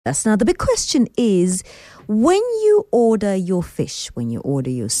us. Now, the big question is, when you order your fish, when you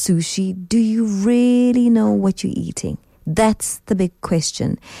order your sushi, do you really know what you're eating? That's the big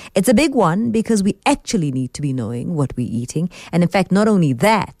question. It's a big one because we actually need to be knowing what we're eating. And in fact, not only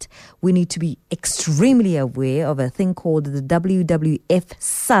that, we need to be extremely aware of a thing called the WWF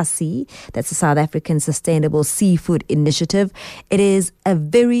SASI. That's the South African Sustainable Seafood Initiative. It is a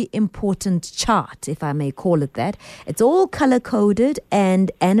very important chart, if I may call it that. It's all color-coded,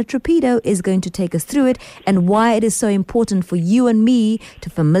 and Anna Trapido is going to take us through it and why it is so important for you and me to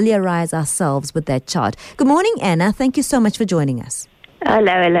familiarize ourselves with that chart. Good morning, Anna. Thank you so much for joining us.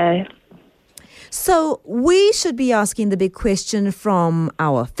 Hello. So we should be asking the big question from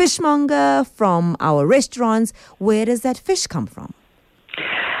our fishmonger, from our restaurants, where does that fish come from?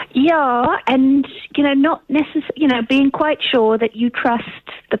 Yeah, and, not necessarily, being quite sure that you trust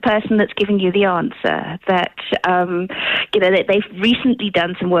the person that's giving you the answer. That, that they've recently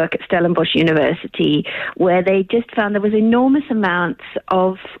done some work at Stellenbosch University where they just found there was enormous amounts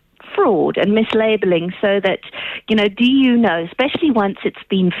of fraud and mislabeling, so that, do you know, especially once it's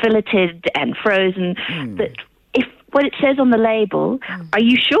been filleted and frozen, that if what it says on the label, are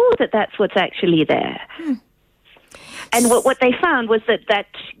you sure that that's what's actually there? And what they found was that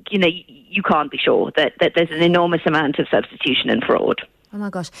you can't be sure, that there's an enormous amount of substitution and fraud. Oh my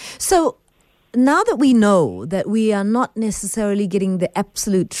gosh. So now that we know that we are not necessarily getting the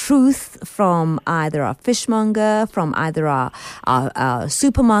absolute truth from either our fishmonger, from either our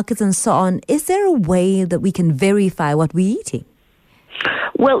supermarkets and so on, is there a way that we can verify what we're eating?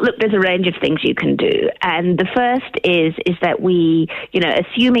 Well, look, there's a range of things you can do. And the first is that we,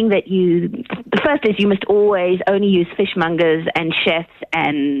 assuming that the first is you must always only use fishmongers and chefs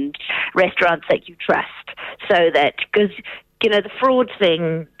and restaurants that you trust. So that, because, the fraud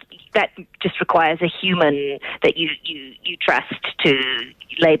thing, that just requires a human that you trust to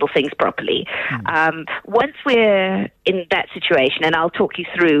label things properly. Once we're in that situation, and I'll talk you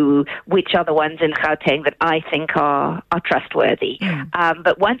through which are the ones in Gauteng that I think are trustworthy.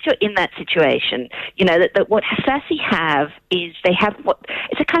 But once you're in that situation, that what SASI have is they have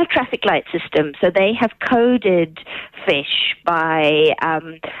it's a kind of traffic light system. So they have coded fish by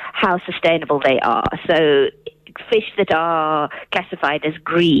how sustainable they are. So fish that are classified as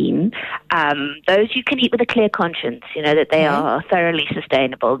green, those you can eat with a clear conscience, that they are thoroughly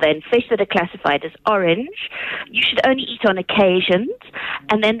sustainable. Then fish that are classified as orange, you should only eat on occasions.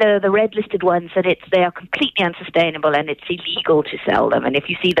 And then there are the red-listed ones that they are completely unsustainable and it's illegal to sell them. And if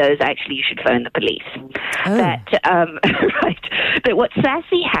you see those, actually, you should phone the police. Right. But what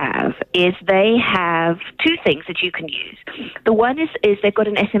SASI have is they have two things that you can use. The one is they've got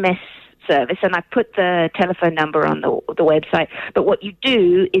an SMS service, and I put the telephone number on the website. But what you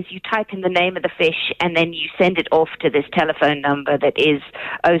do is you type in the name of the fish and then you send it off to this telephone number that is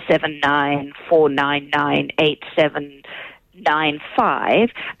 079 499 8795,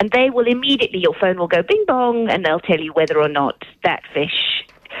 and they will immediately, your phone will go bing bong, and they'll tell you whether or not that fish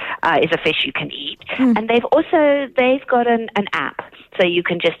is a fish you can eat. And they've got an app, so you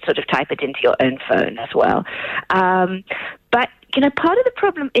can just sort of type it into your own phone as well. But part of the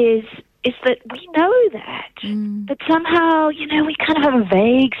problem is that we know that somehow, we kind of have a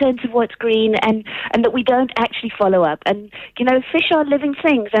vague sense of what's green and that we don't actually follow up. And, fish are living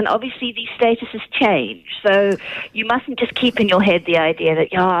things, and obviously these statuses change. So you mustn't just keep in your head the idea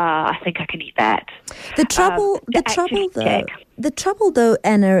that, I think I can eat that. The trouble though,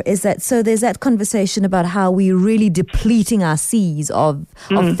 Anna, is that so there's that conversation about how we're really depleting our seas of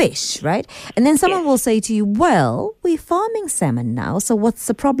fish, right? And then someone will say to you, well, we're farming salmon now, so what's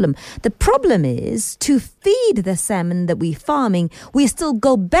the problem? The problem is, to feed the salmon that we're farming, we still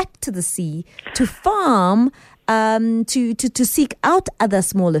go back to the sea to farm, to seek out other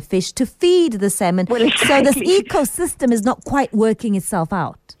smaller fish to feed the salmon. Well, exactly. So this ecosystem is not quite working itself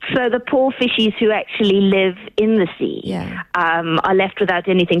out. So the poor fishies who actually live in the sea are left without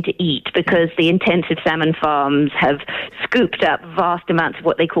anything to eat because the intensive salmon farms have scooped up vast amounts of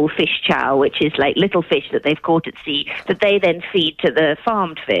what they call fish chow, which is like little fish that they've caught at sea that they then feed to the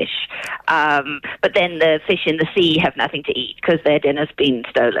farmed fish. But then the fish in the sea have nothing to eat because their dinner's been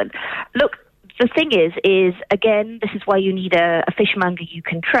stolen. Look, the thing is, again, this is why you need a fishmonger you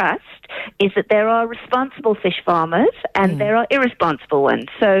can trust, is that there are responsible fish farmers and there are irresponsible ones.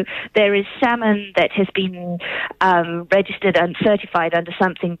 So there is salmon that has been registered and certified under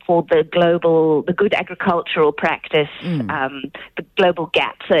something called the Good Agricultural Practice, the Global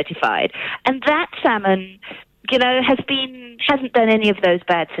GAP certified. And that salmon hasn't done any of those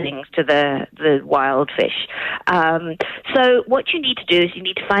bad things to the wild fish. So what you need to do is you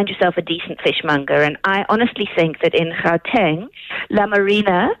need to find yourself a decent fishmonger, and I honestly think that in Gauteng, La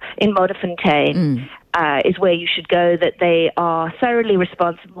Marina in Modderfontein is where you should go, that they are thoroughly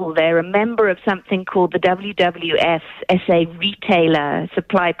responsible. They're a member of something called the WWF SA Retailer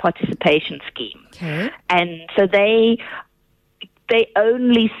Supply Participation Scheme. Okay. And so they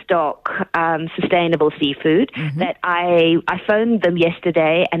only stock sustainable seafood. That I phoned them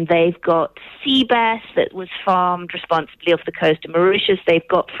yesterday, and they've got sea bass that was farmed responsibly off the coast of Mauritius. They've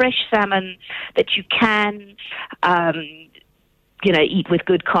got fresh salmon that you can eat with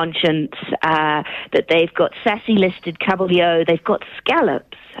good conscience, that they've got sassy listed cabillaud, they've got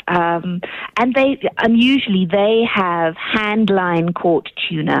scallops, and unusually they have hand line caught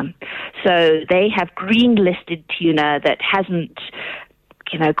tuna. So they have green listed tuna that hasn't,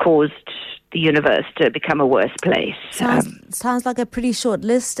 caused the universe to become a worse place. Sounds like a pretty short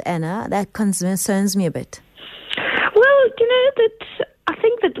list, Anna. That concerns me a bit. Well, that I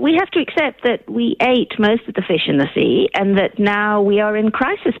think that we have to accept that we ate most of the fish in the sea, and that now we are in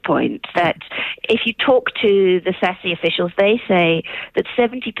crisis point. That if you talk to the SASSI officials, they say that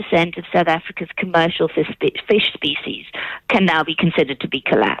 70% of South Africa's commercial fish species can now be considered to be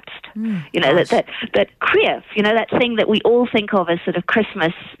collapsed. That krief, that thing that we all think of as sort of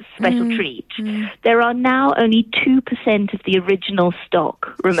Christmas special treat. There are now only 2% of the original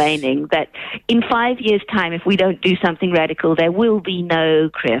stock remaining. That in 5 years' time, if we don't do something radical, there will be no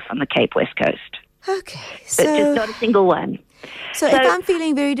krief on the Cape West Coast. Okay, but just not a single one. So if I'm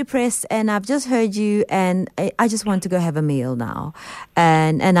feeling very depressed and I've just heard you and I just want to go have a meal now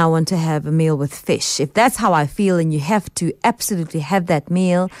and I want to have a meal with fish, if that's how I feel and you have to absolutely have that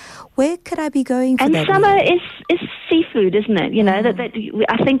meal, where could I be going for that meal? And summer is seafood, isn't it?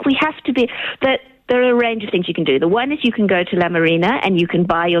 I think we have to be... There are a range of things you can do. The one is you can go to La Marina and you can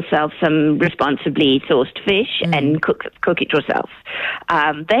buy yourself some responsibly sourced fish and cook it yourself.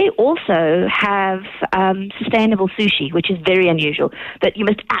 They also have sustainable sushi, which is very unusual. But you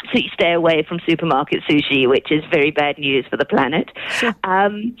must absolutely stay away from supermarket sushi, which is very bad news for the planet. Sure.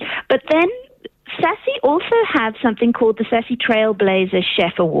 But then SASSI also have something called the SASSI Trailblazer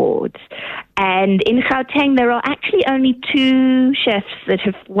Chef Awards. And in Gauteng, there are actually only 2 chefs that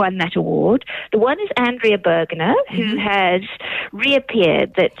have won that award. The one is Andrea Bergener, who has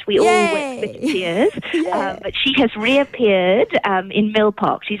reappeared, that we all wept with tears. But she has reappeared in Mill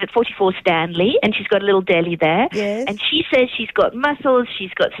Park. She's at 44 Stanley, and she's got a little deli there. Yes. And she says she's got mussels,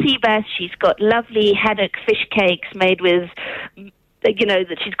 she's got sea bass, she's got lovely haddock fish cakes made with...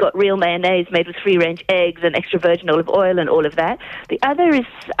 that she's got real mayonnaise made with free-range eggs and extra virgin olive oil and all of that. The other is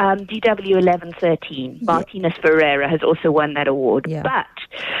DW1113. Martinez Ferreira has also won that award. Yeah. But,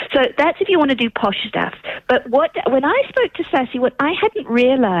 so that's if you want to do posh stuff. But when I spoke to SASSI, what I hadn't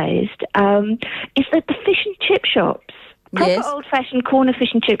realized is that the fish and chip shops, proper old-fashioned corner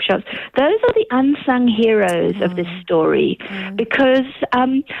fish and chip shops, those are the unsung heroes of this story. Because,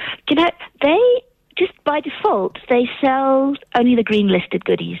 they... just by default, they sell only the green-listed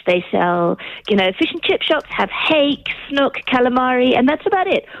goodies. They sell, fish and chip shops have hake, snook, calamari, and that's about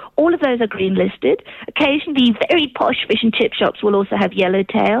it. All of those are green-listed. Occasionally, very posh fish and chip shops will also have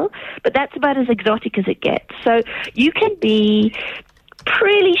yellowtail, but that's about as exotic as it gets. So you can be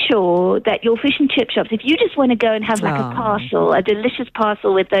pretty sure that your fish and chip shops, if you just want to go and have a delicious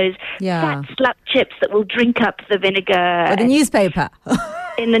parcel with those fat slap chips that will drink up the vinegar. Or the newspaper.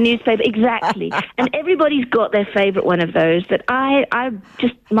 In the newspaper, exactly. And everybody's got their favourite one of those. But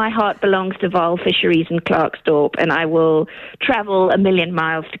my heart belongs to Vaal Fisheries in Klerksdorp, and I will travel 1,000,000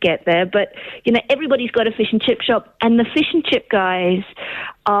 miles to get there. But, everybody's got a fish and chip shop, and the fish and chip guys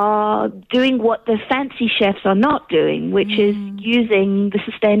are doing what the fancy chefs are not doing, which is using the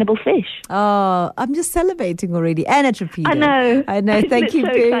sustainable fish. Oh, I'm just salivating already. Anna Trapido. I know. Thank you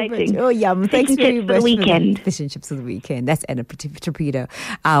very much. Oh, yum. Thanks very much for the weekend. Fish and chips for the weekend. That's Anna Trapido,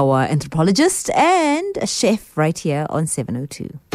 our anthropologist and a chef right here on 702.